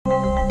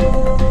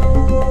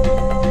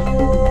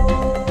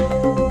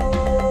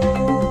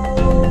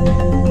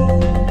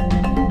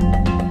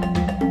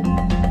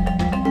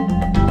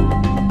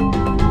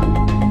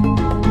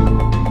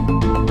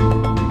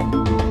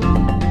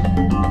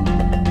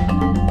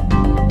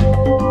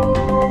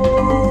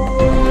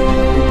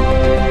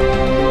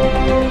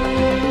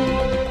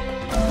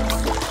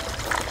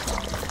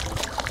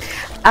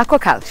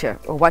Aquaculture,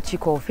 or what you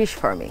call fish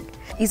farming,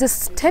 is a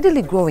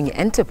steadily growing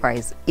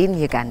enterprise in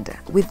Uganda,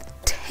 with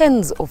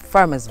tens of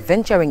farmers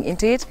venturing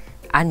into it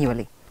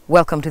annually.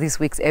 Welcome to this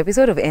week's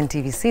episode of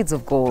NTV Seeds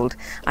of Gold,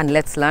 and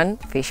let's learn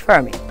fish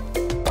farming.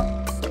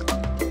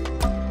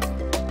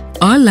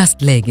 Our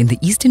last leg in the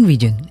eastern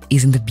region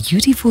is in the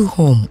beautiful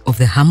home of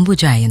the humble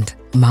giant,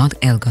 Mount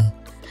Elgon,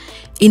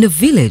 in a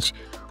village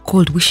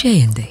called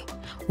Busheyende,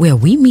 where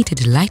we meet a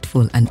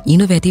delightful and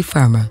innovative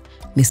farmer,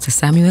 Mr.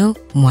 Samuel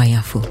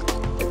Mwayafu.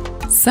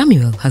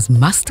 Samuel has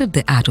mastered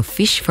the art of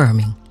fish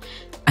farming,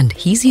 and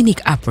his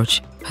unique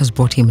approach has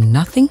brought him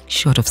nothing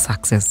short of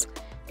success,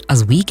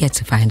 as we get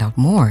to find out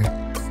more.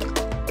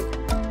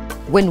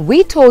 When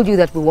we told you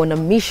that we were on a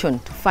mission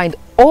to find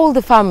all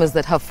the farmers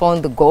that have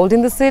found the gold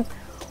in the seed,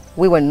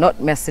 we were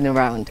not messing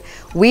around.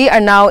 We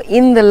are now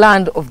in the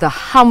land of the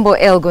humble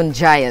Elgon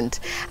giant,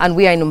 and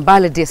we are in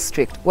Mbale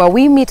district, where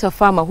we meet a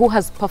farmer who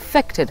has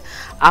perfected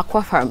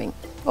aqua farming,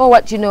 or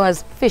what you know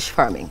as fish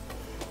farming.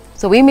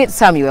 So we meet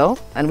Samuel,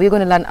 and we're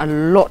going to learn a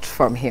lot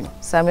from him.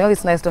 Samuel,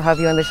 it's nice to have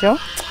you on the show.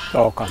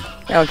 Welcome.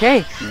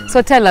 Okay,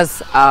 so tell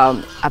us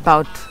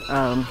about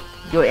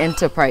your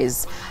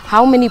enterprise.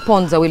 How many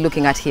ponds are we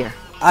looking at here?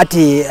 At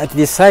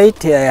the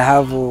site, I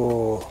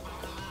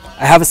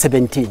have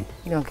 17.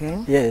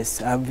 Okay.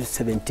 Yes, I have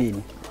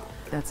 17.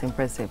 That's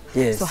impressive.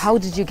 Yes. So how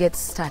did you get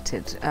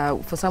started?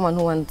 For someone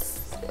who wants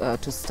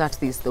to start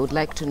this, they would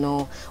like to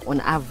know on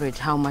average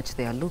how much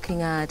they are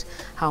looking at,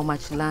 how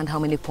much land, how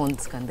many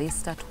ponds can they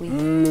start with?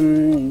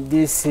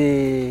 This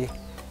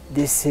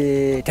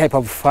type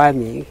of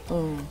farming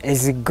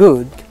is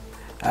good,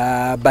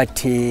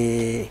 but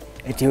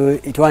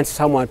it wants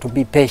someone to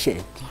be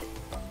patient.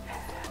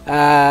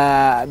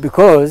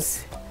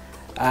 Because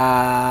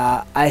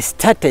I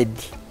started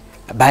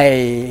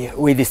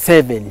with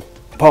 7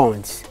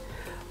 ponds,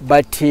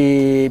 but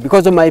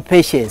because of my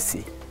patience,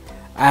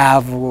 I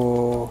have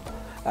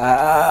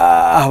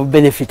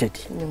benefited.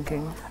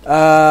 Okay.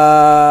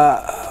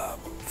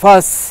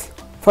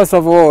 First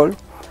of all,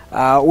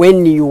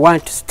 when you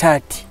want to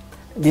start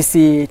this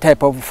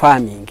type of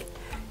farming,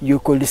 you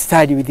could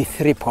start with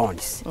 3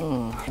 ponds.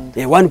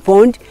 The 1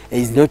 pond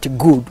is not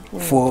good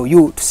for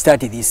you to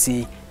start this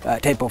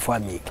type of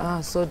farming.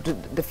 So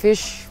the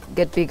fish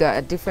get bigger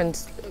at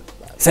different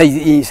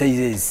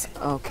sizes.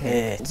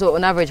 Okay. So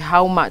on average,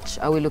 how much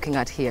are we looking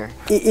at here?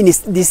 In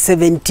these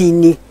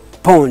 17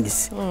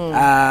 ponds,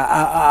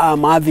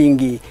 I'm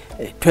having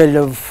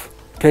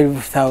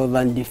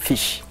 12,000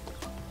 fish.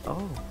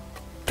 Oh.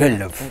 12.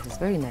 That is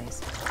very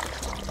nice.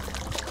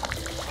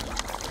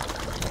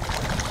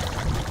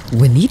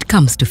 When it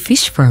comes to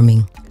fish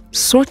farming,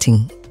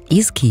 sorting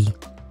is key.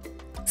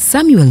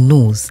 Samuel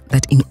knows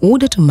that in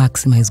order to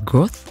maximize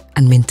growth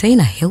and maintain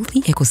a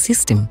healthy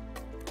ecosystem,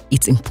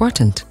 it's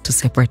important to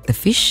separate the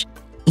fish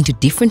into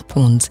different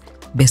ponds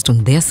based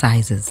on their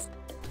sizes.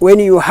 When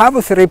you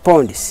have 3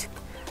 ponds,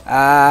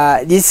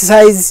 this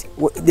size,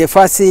 the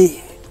first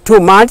 2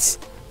 months,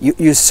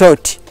 you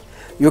sort.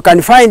 You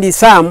can find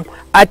some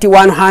at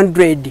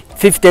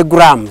 150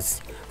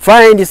 grams.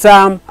 Find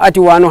some at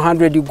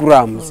 100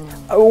 grams.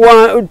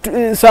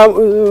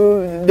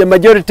 The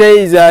majority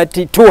is at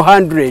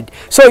 200.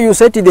 So you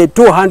set the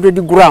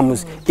 200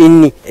 grams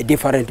in a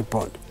different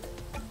pond.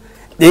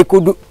 They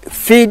could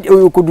feed,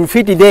 you could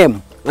feed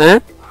them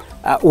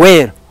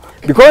where?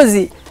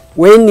 Because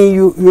when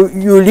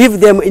you leave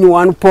them in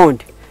 1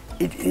 pond,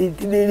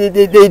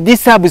 they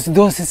disturb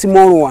those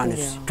small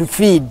ones to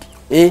feed.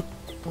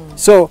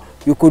 So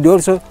you could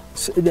also,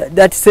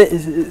 that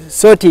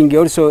sorting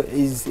also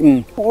is,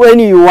 when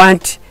you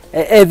want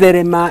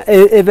every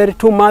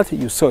 2 months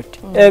you sort,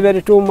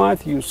 every 2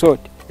 months you sort.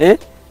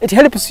 It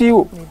helps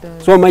you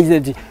so much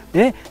that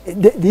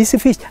these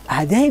fish,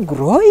 are they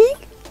growing?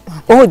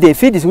 Or the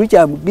feeds which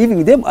I'm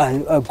giving them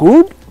are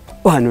good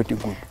or not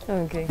good?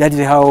 Okay. That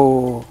is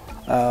how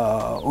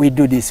we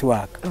do this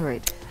work. All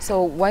right.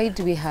 So why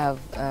do we have,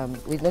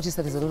 we noticed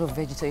that there's a lot of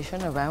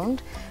vegetation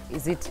around.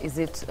 Is it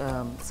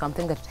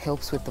something that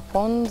helps with the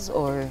ponds,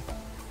 or?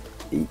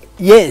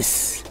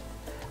 Yes,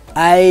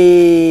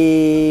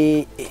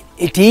 it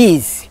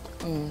is.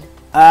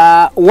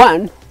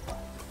 One,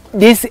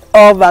 this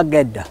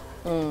overgather,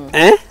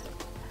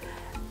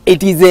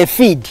 it is a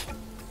feed.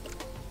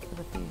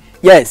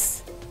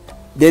 Yes,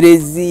 there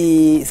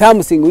is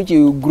something which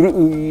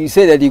you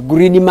say that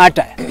green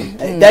matter.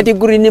 That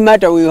green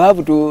matter we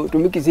have to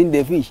mix in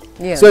the fish.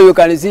 Yeah. So you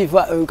can see,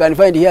 you can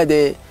find here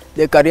the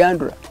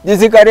coriander.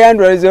 This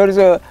coriander is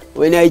also,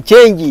 when I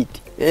change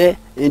it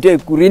into a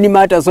green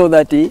matter, so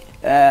that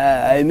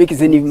I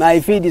mix in my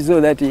feed, so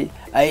that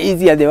I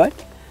easier the what?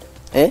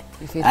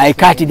 I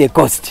cut the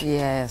cost.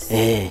 Yes.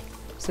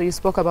 So you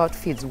spoke about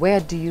feeds.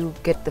 Where do you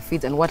get the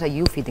feeds, and what are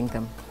you feeding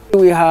them?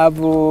 We have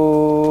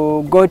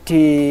got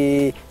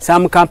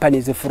some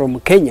companies from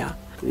Kenya.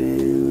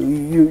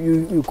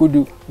 You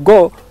could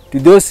go to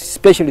those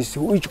specialists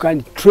which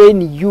can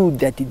train you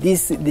that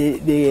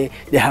they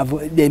have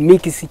the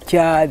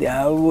mixture.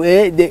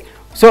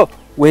 So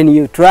when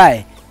you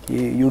try,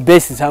 you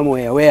base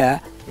somewhere where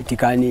it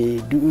can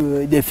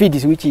do the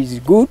feed which is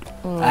good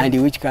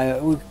and which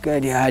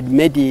can had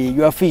made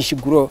your fish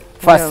grow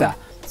faster. Yeah.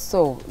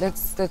 So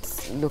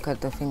let's look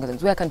at the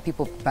fingerlings. Where can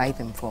people buy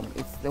them from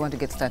if they want to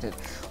get started,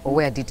 or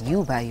where did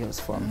you buy yours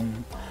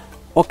from?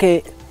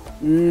 Okay,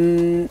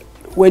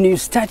 when you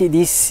start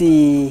this,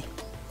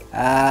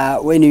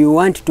 when you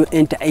want to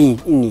enter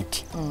in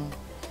it,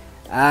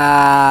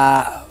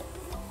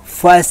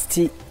 first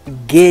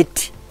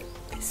get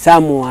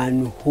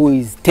someone who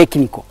is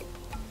technical.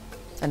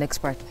 An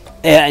expert.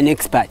 An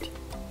expert.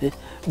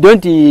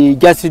 Don't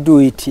just do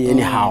it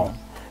anyhow.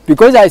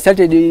 Because I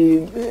started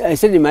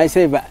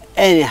myself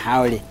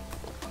anyhow.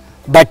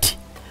 But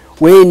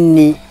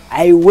when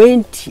I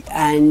went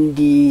and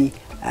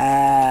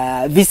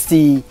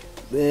visited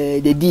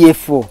the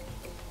DFO,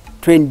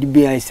 trained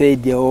me, I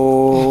said,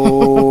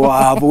 oh,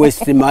 I've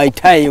wasted my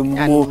time.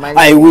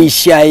 I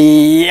wish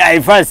I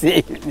first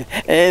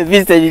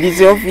visited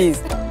this office.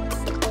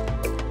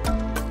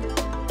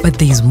 But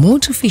there's more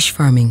to fish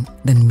farming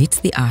than meets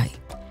the eye.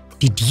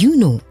 Did you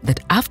know that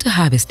after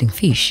harvesting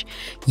fish,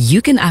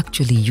 you can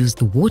actually use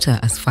the water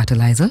as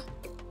fertilizer?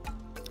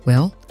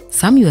 Well,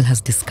 Samuel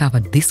has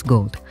discovered this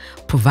gold,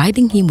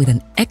 providing him with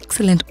an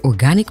excellent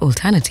organic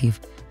alternative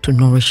to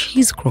nourish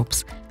his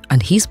crops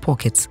and his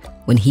pockets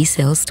when he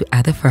sells to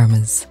other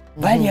farmers.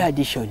 Value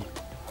addition.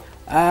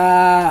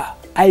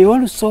 I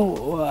also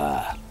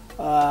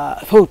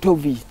thought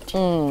of it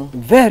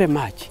very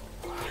much.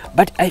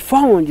 But I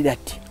found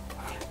that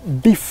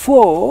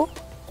before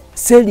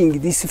selling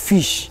this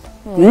fish,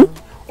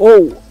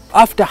 or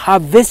after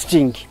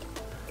harvesting,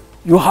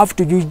 you have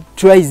to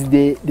utilize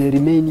the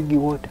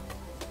remaining water.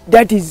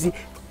 That is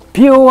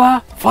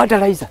pure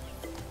fertilizer.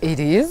 It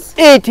is?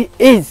 It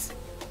is.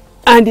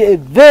 And a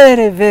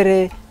very,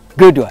 very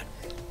good one.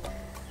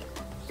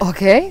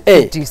 Okay.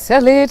 Do you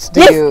sell it?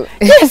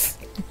 Yes.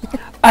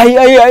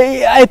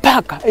 I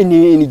pack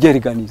in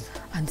jerry cans.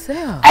 And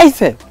sell? I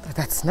sell.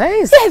 That's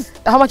nice. Yes.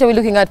 How much are we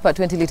looking at per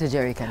 20-litre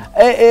jerry can?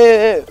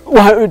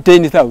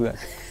 10,000.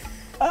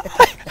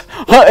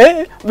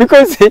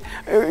 Because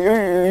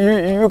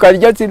you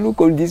can just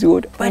look on this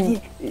water, but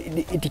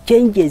it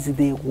changes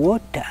the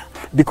water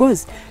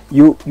because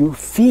you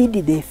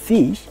feed the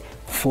fish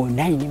for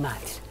 9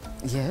 months.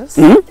 Yes.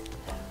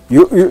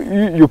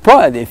 You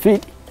pour the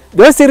feed,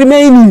 those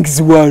remaining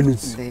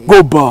ones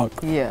go back.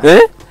 Yeah.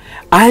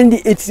 And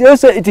it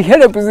helps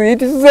itself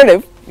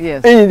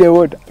in the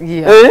water.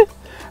 Yeah.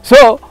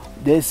 So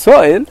the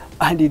soil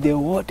and the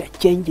water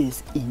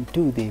changes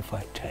into the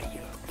fertilizer.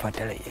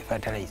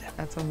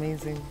 That's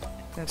amazing.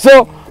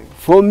 So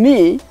for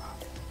me,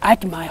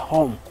 at my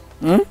home,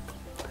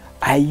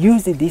 I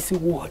use this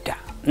water,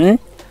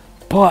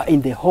 pour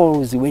in the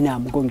holes when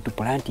I'm going to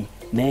plant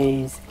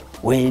maize,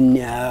 when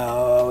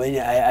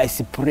I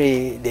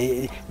spray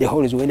the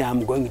holes when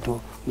I'm going to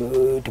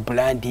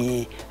plant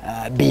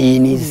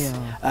beans,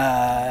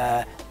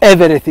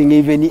 everything.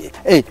 Even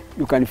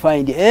you can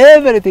find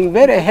everything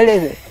very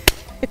healthy.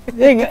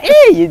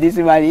 Hey, this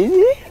one is.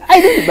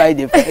 I didn't buy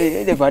the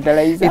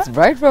fertilizer. It's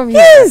right from here.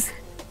 Yes.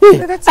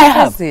 That's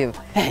impressive.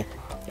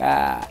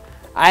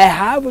 I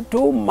have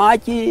too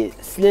much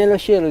snail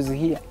shells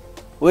here,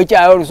 which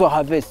I also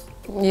harvest.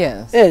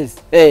 Yes. Yes.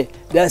 There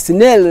are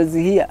snails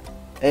here,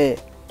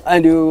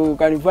 and you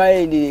can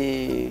find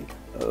in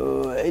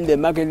the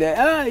market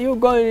there. You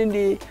go in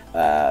the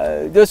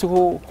those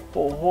who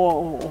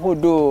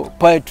do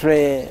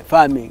poultry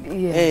farming.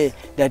 Yes.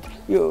 That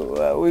we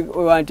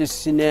want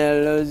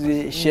snails,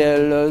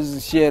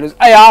 shells.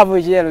 I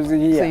have shells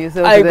here. So you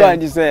sell I to go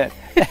them. and sell.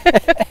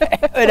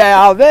 When I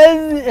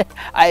harvest,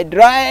 I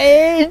dry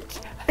it,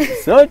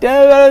 sort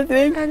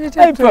everything, And you I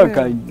take to pack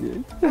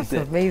them. That's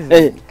it.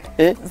 amazing.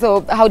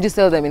 So how do you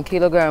sell them? In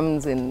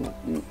kilograms? In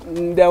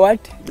The what?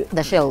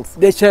 the shells?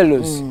 The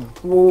shells.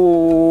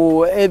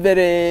 Oh,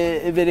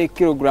 every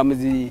kilogram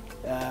is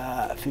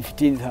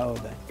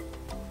 15,000.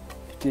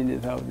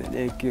 15,000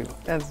 a kilo.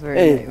 That's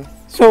very nice.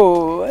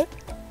 So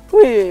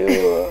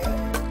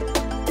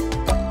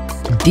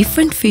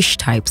Different fish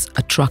types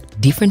attract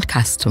different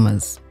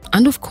customers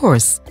and, of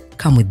course,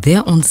 come with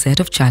their own set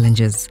of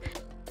challenges.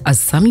 As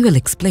Samuel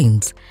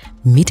explains,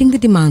 meeting the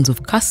demands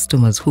of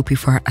customers who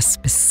prefer a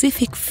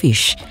specific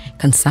fish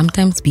can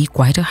sometimes be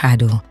quite a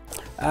hurdle.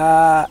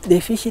 The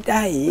fish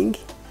dying,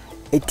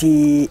 it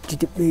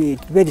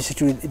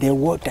depends on the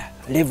water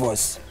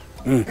levels,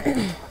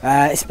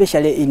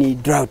 especially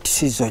in drought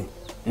season,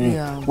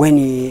 when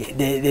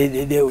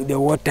the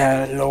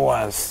water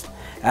lowers.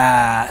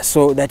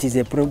 So that is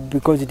a problem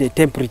because the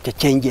temperature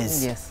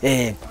changes. Yes.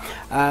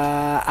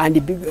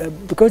 And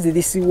because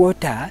this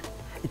water,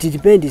 it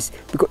depends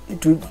because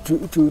to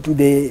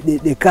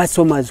the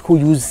customers who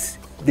use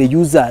the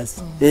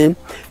users.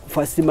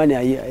 First money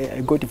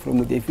I got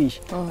from the fish,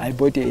 I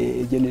bought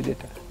a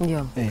generator.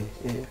 Yeah.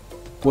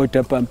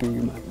 Water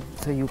pumping.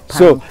 So you pump.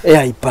 So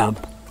I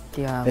pump.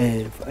 Yeah.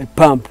 I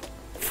pump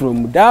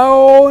from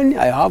down.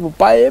 I have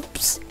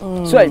pipes,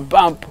 so I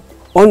pump.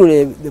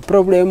 Only the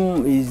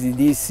problem is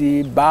this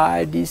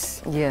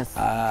birds, yes,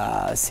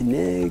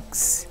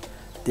 snakes,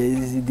 there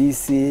is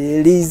this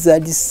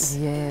lizards.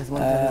 Yes.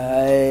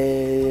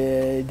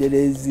 There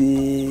is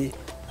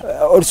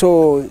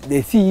also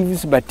the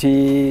thieves, but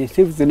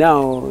thieves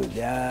now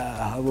they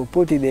have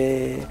put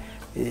the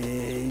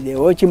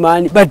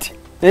watchman, but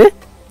they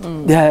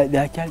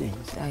are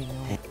challenged. I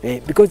know.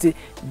 Because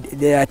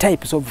there are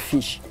types of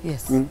fish.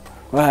 Yes.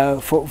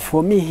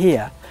 For me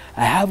here,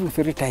 I have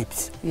 3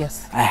 types.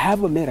 Yes. I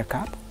have a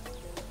meracap,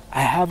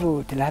 I have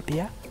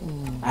tilapia,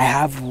 I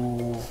have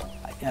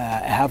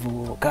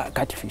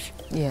catfish.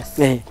 Yes.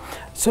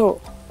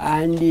 So,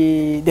 and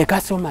the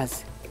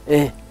customers,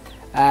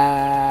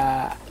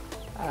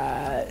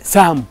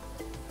 some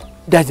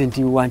doesn't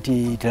want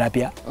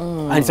tilapia,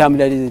 and some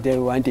doesn't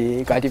want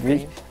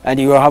catfish, and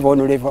you have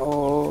only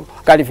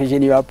catfish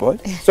in your pot.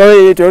 So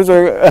it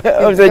also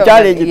was a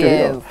challenge to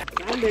you.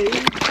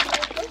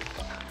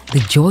 The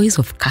joys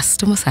of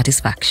customer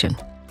satisfaction.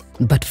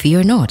 But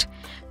fear not,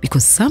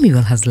 because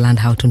Samuel has learned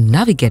how to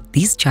navigate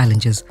these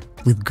challenges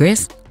with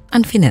grace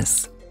and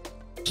finesse.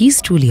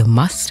 He's truly a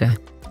master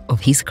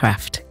of his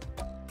craft.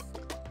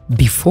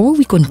 Before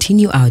we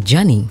continue our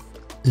journey,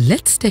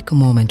 let's take a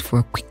moment for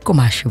a quick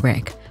commercial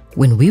break.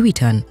 When we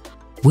return,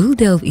 we'll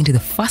delve into the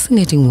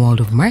fascinating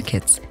world of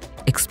markets,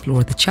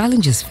 explore the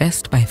challenges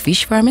faced by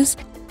fish farmers,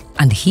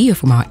 and hear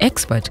from our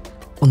expert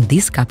on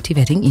this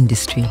captivating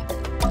industry.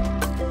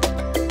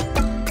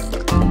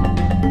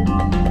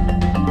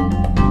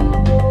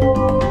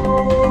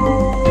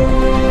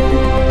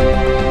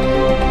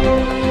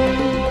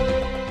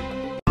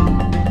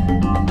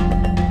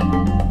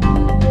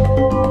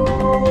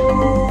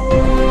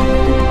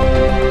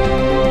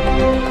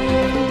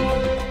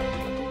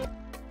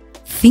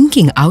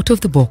 Thinking out of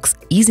the box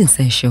is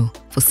essential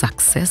for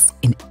success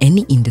in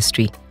any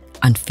industry,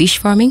 and fish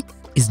farming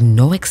is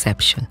no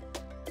exception.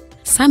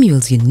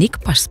 Samuel's unique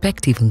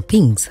perspective on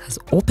things has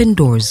opened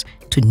doors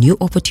to new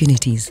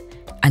opportunities,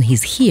 and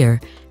he's here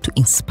to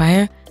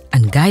inspire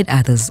and guide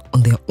others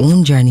on their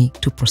own journey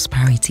to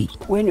prosperity.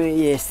 When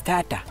you're a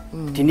starter,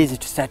 it needs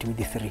to start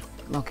with 3.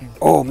 Okay.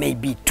 Or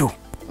maybe 2.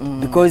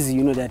 Because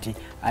you know that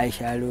I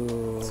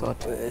shall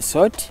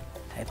sort.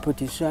 I put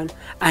this one,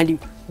 and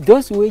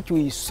those which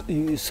you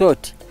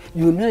sort,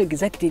 you know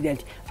exactly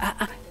that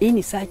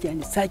in such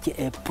and such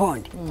a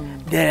pond,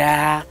 there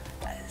are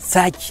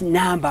such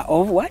number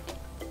of what?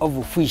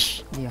 Of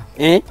fish. Yeah.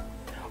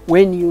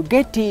 When you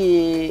get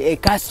a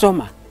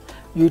customer,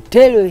 you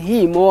tell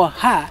him or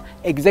her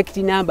exact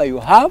number you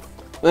have,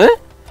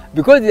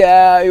 because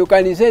you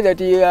can say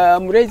that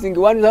I'm raising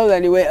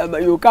 1,000,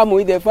 you come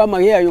with the farmer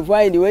here, you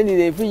find when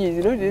the fish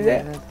is not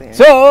there.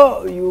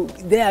 So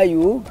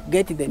you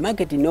get the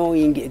market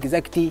knowing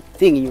exact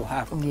thing you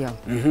have. Yeah.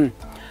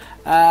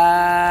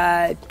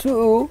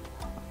 2,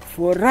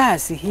 for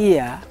us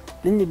here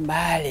in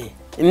Bali,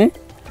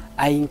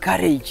 I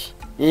encourage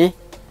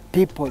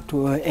people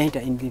to enter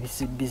in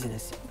this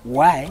business.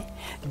 Why?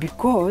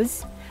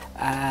 Because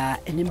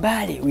in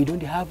Bali we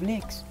don't have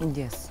lakes.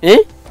 Yes.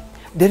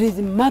 There is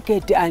a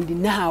market, and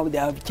now they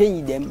have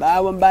changed them.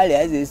 Mbali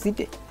as a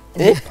city.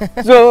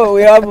 So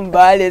we have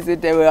Mbali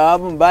city, we have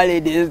Mbali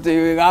district,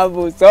 we have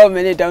so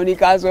many towny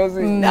castles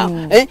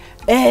now.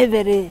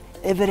 Every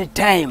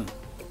time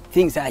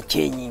things are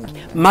changing.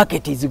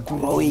 Market is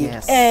growing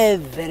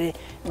every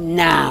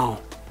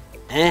now.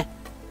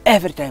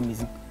 Every time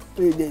is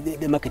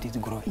the market is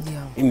growing.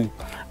 Yeah.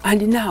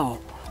 And now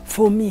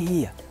for me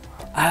here,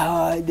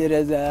 there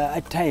is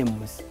at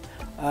times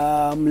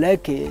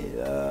like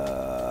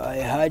I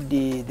had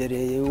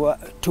there were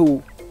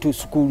two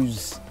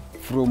schools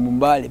from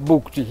Mbali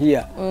booked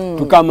here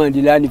to come and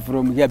learn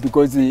from here,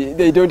 because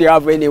they don't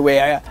have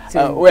anywhere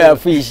where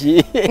fish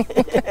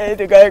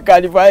they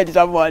can find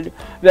someone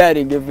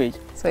learning the fish.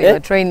 So you're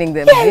training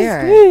them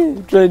here?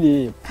 Yes,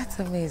 training him. That's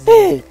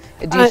amazing.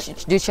 Do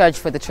you charge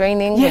for the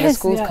training when the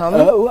schools come?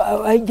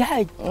 I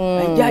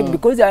judge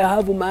because I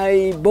have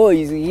my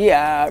boys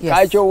here,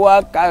 culture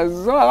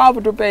workers, so I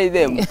have to pay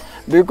them.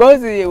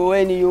 Because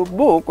when you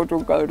book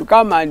to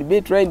come and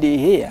be trained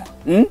here,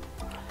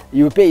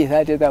 you pay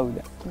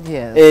 30,000.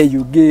 Yes.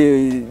 You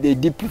give the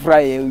deep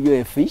fry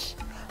your fish.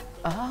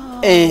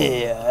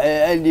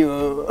 And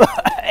you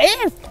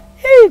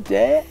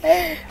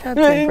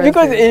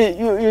because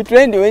you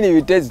train when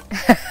you test.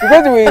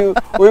 Because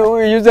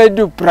we usually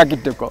do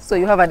practical. So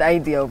you have an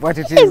idea of what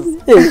it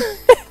is.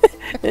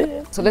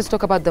 So let's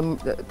talk about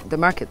the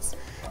markets.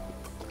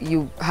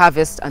 You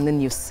harvest and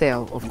then you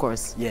sell, of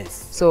course.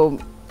 Yes. So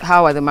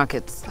how are the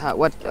markets?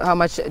 How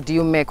much do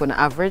you make on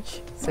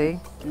average, say?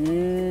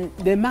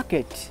 The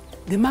market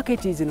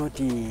is not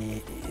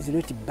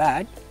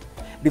bad,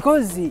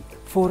 because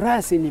for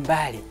us in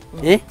Bali,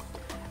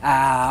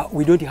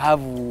 we don't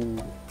have.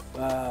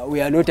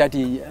 We are not at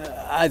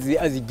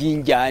as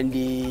Ginger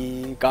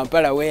and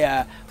Kampala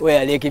where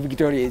Lake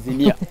Victoria is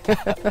near.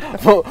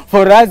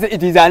 for us,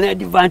 it is an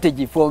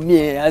advantage for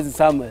me as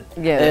Samuel.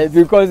 Yes.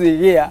 Because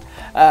here,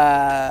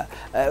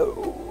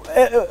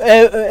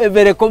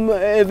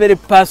 every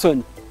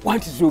person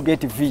wants to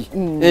get fish.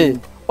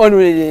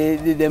 only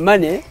the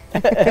money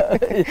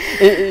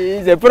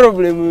is a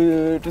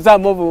problem to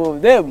some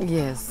of them.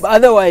 Yes. But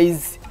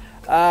otherwise,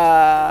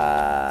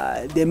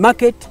 the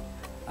market,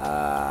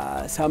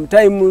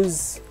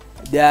 sometimes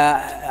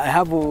I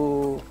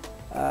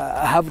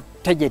have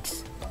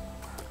targets.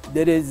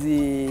 There is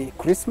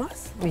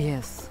Christmas.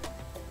 Yes.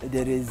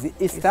 There is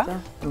Easter.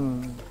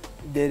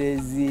 There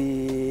is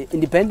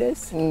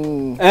Independence.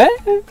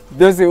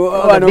 Those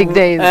are big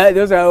days.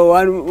 Those are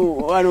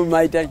one of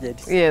my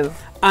targets. Yes.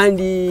 And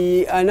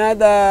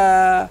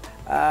another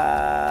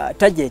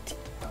target,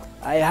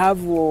 I have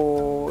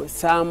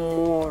some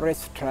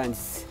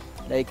restaurants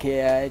like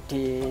at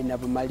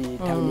Nabumali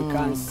Town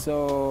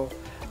Council,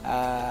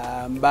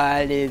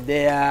 Mbale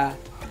there.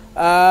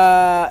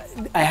 I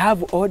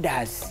have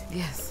orders.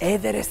 Yes.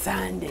 Every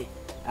Sunday.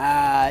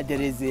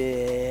 There is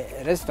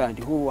a restaurant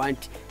who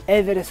want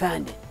every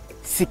Sunday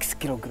 6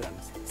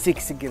 kilograms.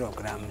 6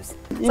 kilograms.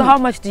 So how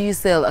much do you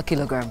sell a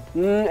kilogram?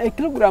 A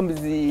kilogram is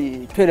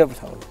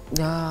 12,000.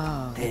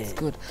 Ah, that's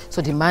good.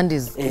 So demand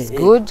is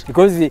good?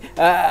 Because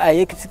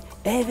I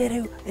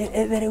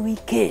every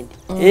weekend.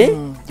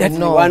 That's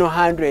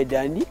 100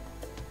 and...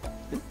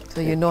 So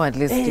you know at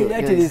least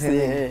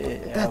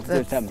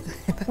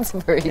that's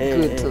very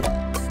good too.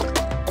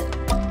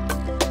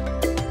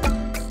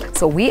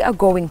 So we are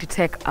going to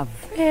take a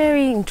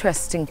very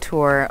interesting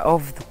tour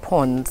of the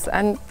ponds,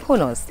 and who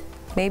knows,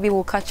 maybe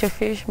we'll catch a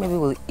fish, maybe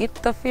we'll eat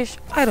the fish,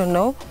 I don't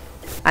know.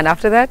 And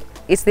after that,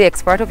 it's the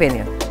expert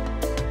opinion.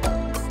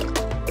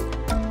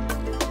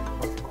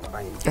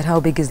 And how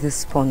big is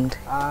this pond?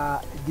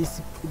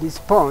 This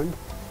pond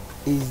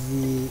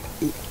is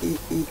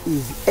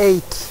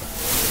 8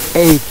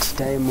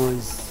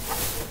 times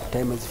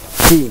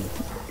 15.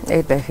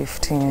 8 by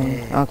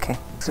 15. Okay.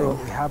 So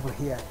we have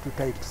here 2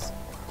 types,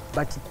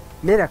 but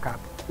Miracap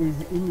is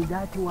in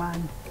that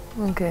one.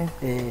 Okay.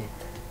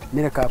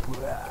 Miracap,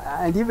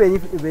 and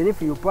even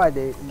if you pour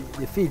the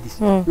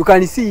feeds, you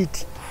can see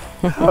it.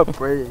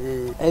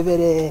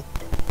 Every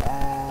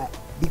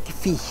big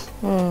fish,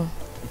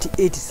 it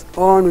eats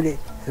only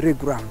 3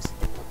 grams.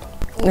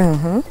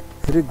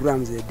 3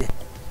 grams a day.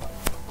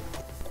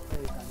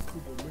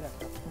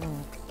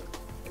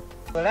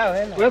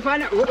 That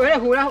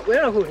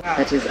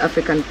is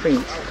African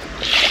print.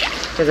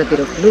 There's a bit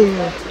of blue,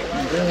 green,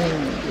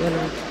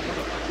 yellow.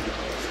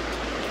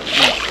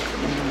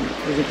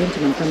 There's a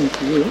gentleman coming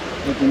to you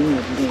with the new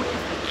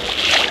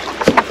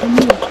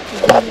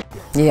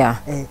blue. Yeah.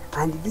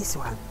 And this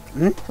one,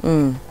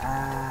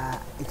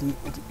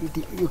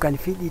 you can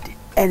feed it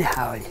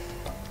anyhow.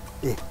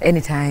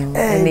 Anytime,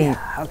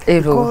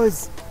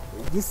 because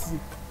this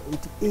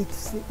it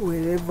eats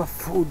wherever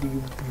food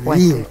you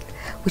bring.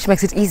 Which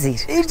makes it easy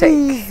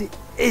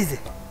easy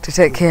to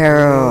take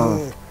care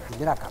of.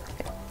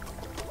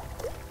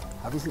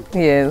 Have you seen?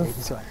 Yes.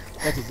 This one,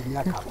 that is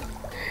Miracap.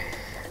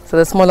 So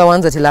the smaller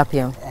ones are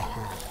tilapia.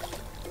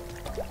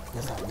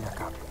 That's a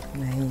Miracap.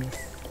 Nice.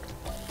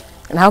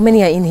 And how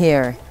many are in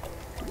here?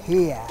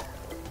 Here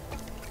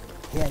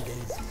there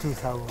is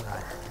 2,000.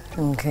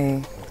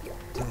 Okay.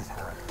 2,000.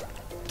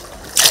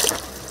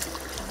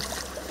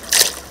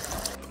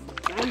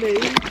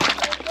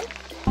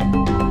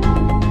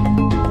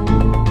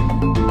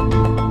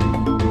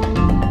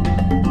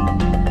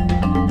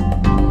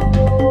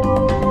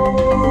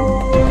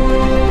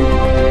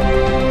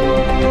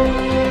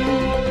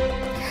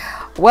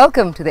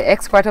 Welcome to the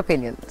Expert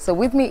Opinion. So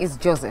with me is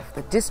Joseph,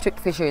 the District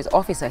Fisheries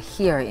Officer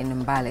here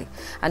in Mbale,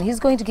 and he's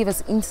going to give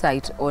us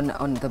insight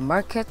on the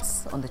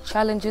markets, on the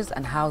challenges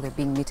and how they're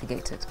being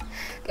mitigated.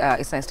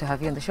 It's nice to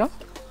have you on the show.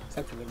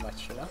 Thank you very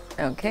much, Sheila.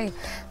 Okay,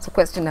 so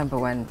question number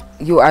 1.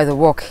 You are the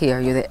walk here,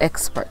 you're the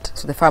expert,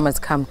 so the farmers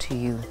come to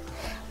you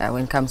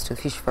when it comes to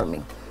fish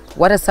farming.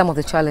 What are some of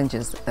the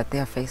challenges that they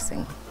are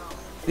facing?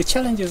 The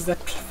challenges that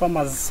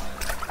farmers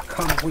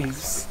come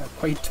with are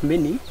quite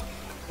many,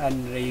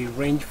 and they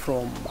range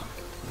from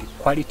the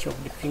quality of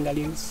the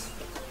fingerlings,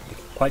 the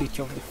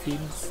quality of the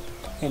feeds,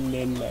 and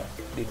then the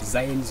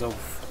designs of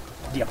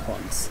their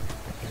ponds.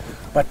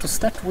 But to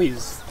start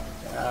with,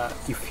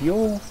 if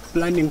you're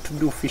planning to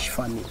do fish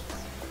farming,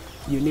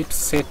 you need to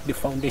set the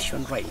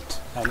foundation right,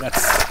 and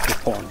that's the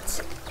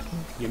ponds.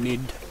 You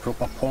need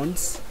proper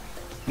ponds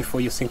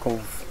before you think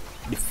of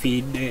the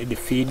feed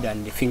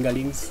and the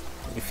fingerlings.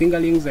 The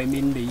fingerlings, I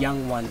mean the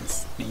young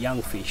ones, the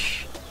young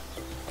fish.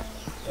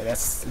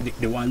 That's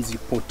the ones you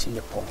put in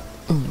the pond.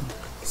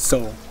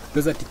 So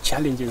those are the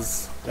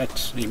challenges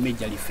that they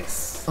majorly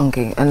face.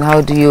 Okay, and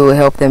how do you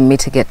help them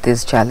mitigate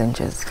these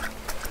challenges?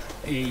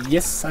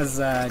 Yes, as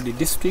the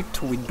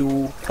district, we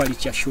do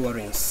quality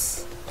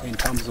assurance in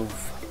terms of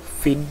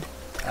feed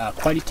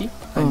quality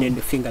and then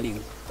the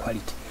fingerling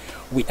quality.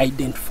 We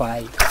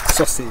identify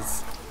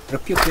sources,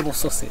 reputable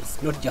sources,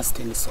 not just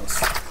any source.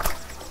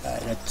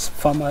 That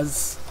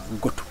farmers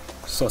go to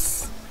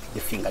source the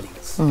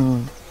fingerlings.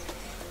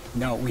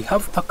 Now we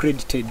have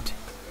accredited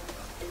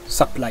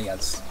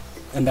suppliers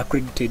and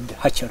accredited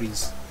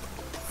hatcheries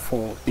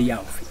for the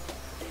young feed.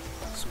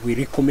 So we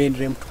recommend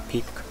them to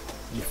pick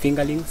the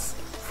fingerlings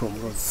from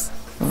those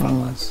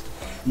farmers.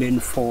 Then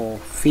for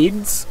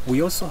feeds,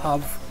 we also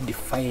have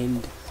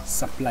defined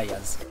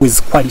suppliers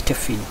with quality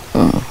feed.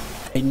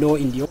 I know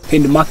in the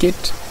open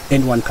market,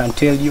 anyone can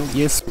tell you,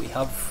 yes, we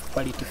have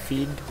quality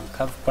feed,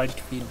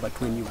 but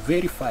when you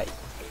verify,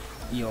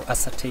 you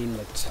ascertain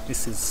that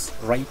this is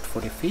right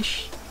for the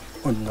fish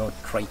or not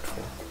right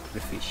for the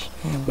fish.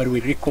 But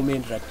we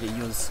recommend that they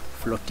use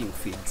floating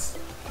feeds.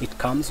 It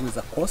comes with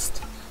a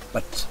cost,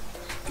 but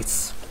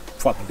it's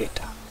far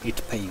better.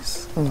 It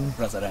pays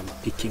rather than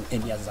picking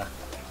any other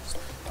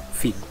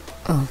feed.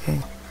 Okay.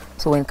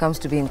 So when it comes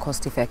to being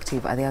cost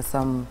effective, are there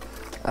some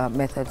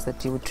methods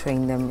that you would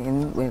train them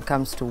in when it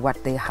comes to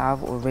what they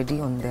have already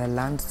on their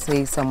land?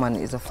 Say someone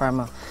is a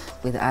farmer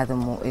with other,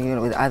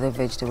 with other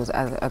vegetables,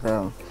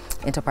 other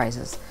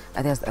enterprises.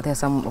 Are there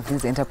some of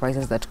these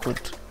enterprises that could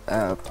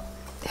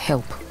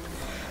help?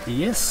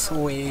 Yes,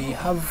 we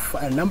have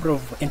a number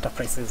of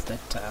enterprises that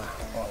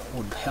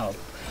would help.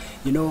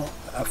 You know,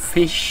 a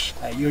fish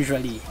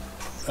usually,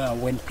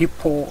 when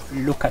people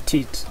look at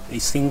it, they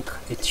think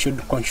it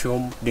should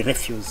consume the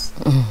refuse,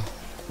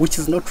 which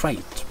is not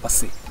right per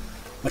se.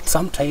 But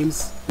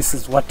sometimes this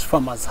is what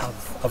farmers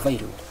have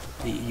available.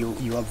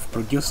 You have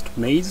produced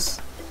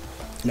maize.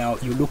 Now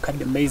you look at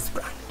the maize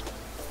brand,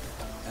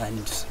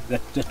 and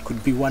that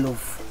could be one of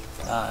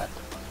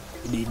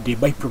the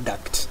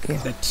byproduct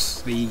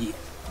that they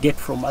get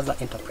from other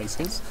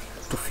enterprises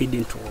to feed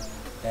into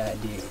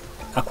the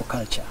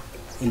aquaculture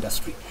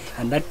industry.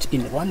 And that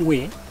in one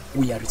way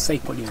we are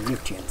recycling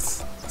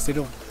nutrients. Instead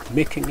of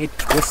making it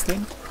wasted,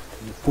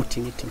 you're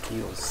putting it into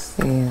use.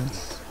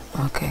 Yes.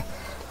 Okay.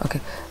 Okay,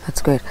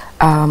 that's great.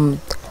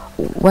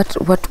 What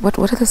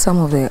are some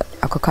of the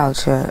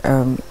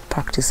aquaculture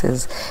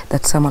practices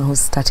that someone who's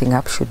starting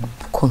up should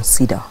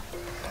consider?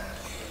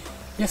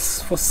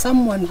 Yes, for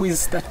someone who is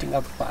starting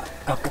up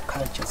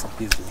aquaculture as a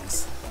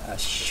business,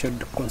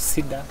 should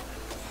consider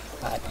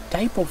the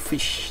type of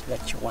fish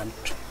that you want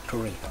to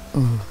rear.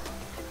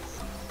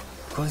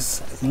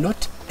 Because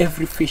not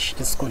every fish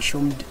is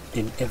consumed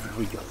in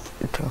every region.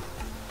 True.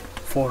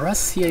 For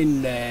us here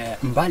in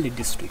Mbale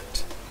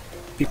district,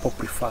 people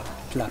prefer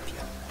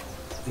tilapia.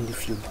 And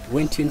if you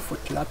went in for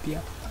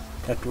tilapia,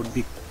 that would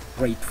be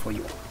great for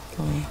you.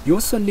 You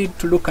also need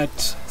to look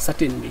at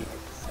certainly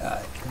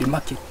the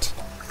market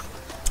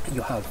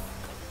you have.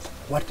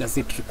 What does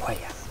it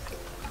require?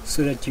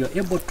 So that you're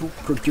able to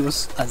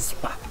produce as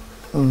per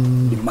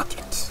the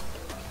market.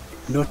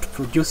 Not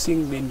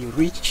producing when you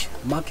reach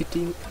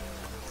marketing,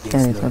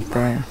 and it's not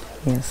there.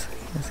 Yes.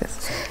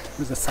 So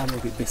those are some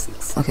of the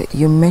basics. Okay,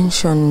 you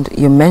mentioned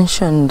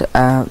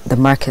the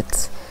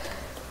markets.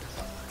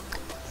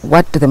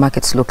 What do the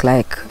markets look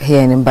like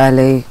here in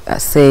Mbale,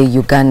 say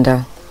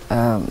Uganda,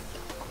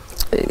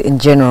 in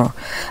general,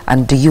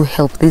 and do you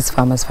help these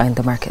farmers find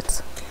the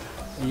markets?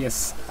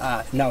 Yes.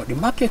 Now the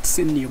markets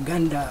in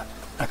Uganda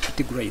are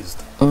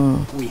categorized.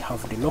 We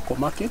have the local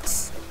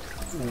markets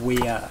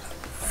where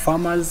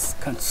farmers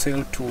can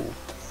sell to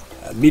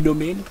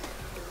middlemen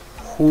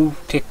who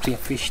take their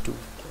fish to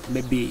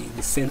maybe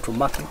the central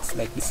markets,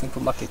 like the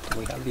central market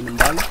we have in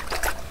Mbale.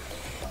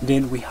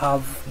 Then we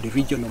have the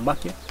regional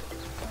market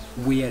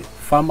where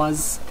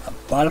farmers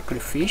bulk the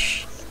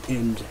fish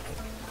and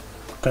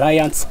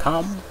clients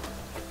come,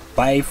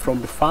 buy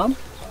from the farm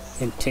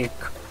and take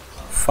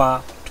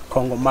far to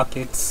Congo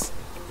markets,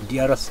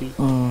 DRC,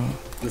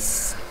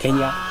 this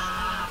Kenya.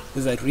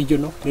 These are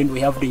regional. Then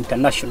we have the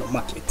international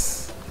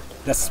markets.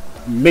 That's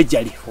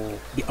majorly for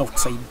the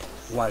outside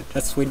world.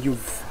 That's when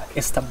you've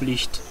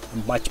established a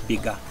much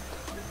bigger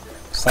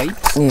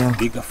site,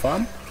 bigger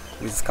farm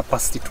with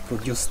capacity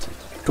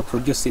to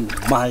produce in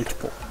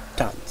multiple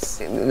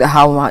tons.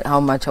 How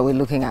much are we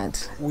looking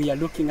at? We are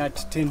looking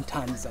at 10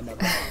 tons and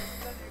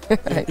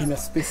above in a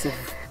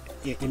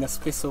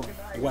space of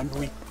 1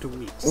 week, 2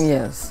 weeks.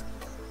 Yes.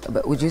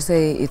 But would you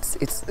say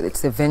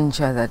it's a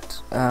venture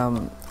that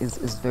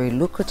is very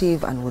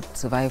lucrative and would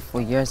survive for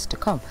years to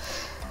come?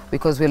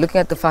 Because we're looking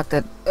at the fact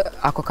that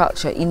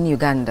aquaculture in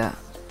Uganda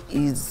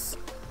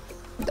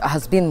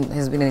has been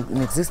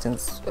in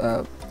existence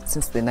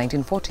since the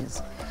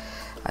 1940s,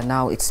 and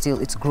now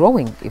it's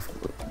growing, if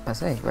per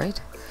se,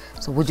 right?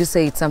 So would you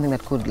say it's something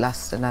that could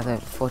last another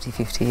 40,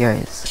 50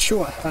 years?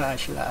 Sure,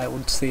 I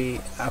would say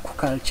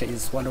aquaculture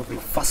is one of the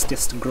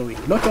fastest growing,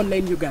 not only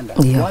in Uganda,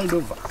 world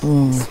over.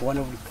 It's one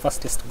of the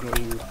fastest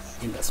growing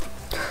industry.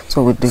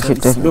 So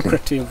it's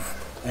lucrative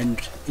and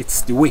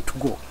it's the way to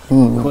go.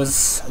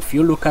 Because if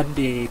you look at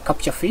the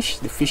capture fish,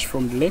 the fish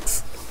from the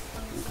lakes,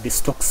 the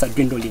stocks are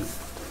dwindling.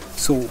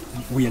 So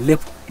we are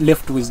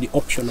left with the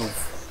option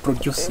of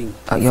producing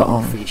your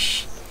own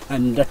fish.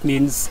 And that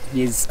means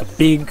there's a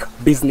big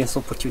business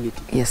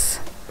opportunity. Yes,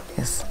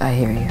 I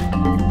hear you.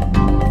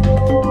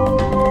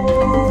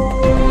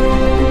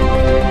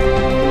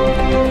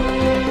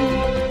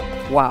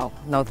 Wow,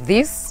 now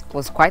this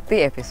was quite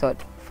the episode,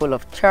 full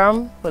of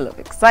charm, full of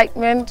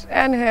excitement,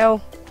 and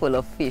hell, full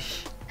of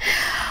fish.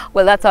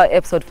 Well, that's our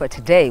episode for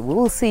today. We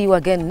will see you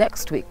again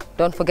next week.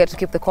 Don't forget to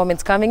keep the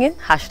comments coming in.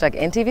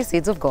 #NTV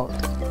Seeds of Gold.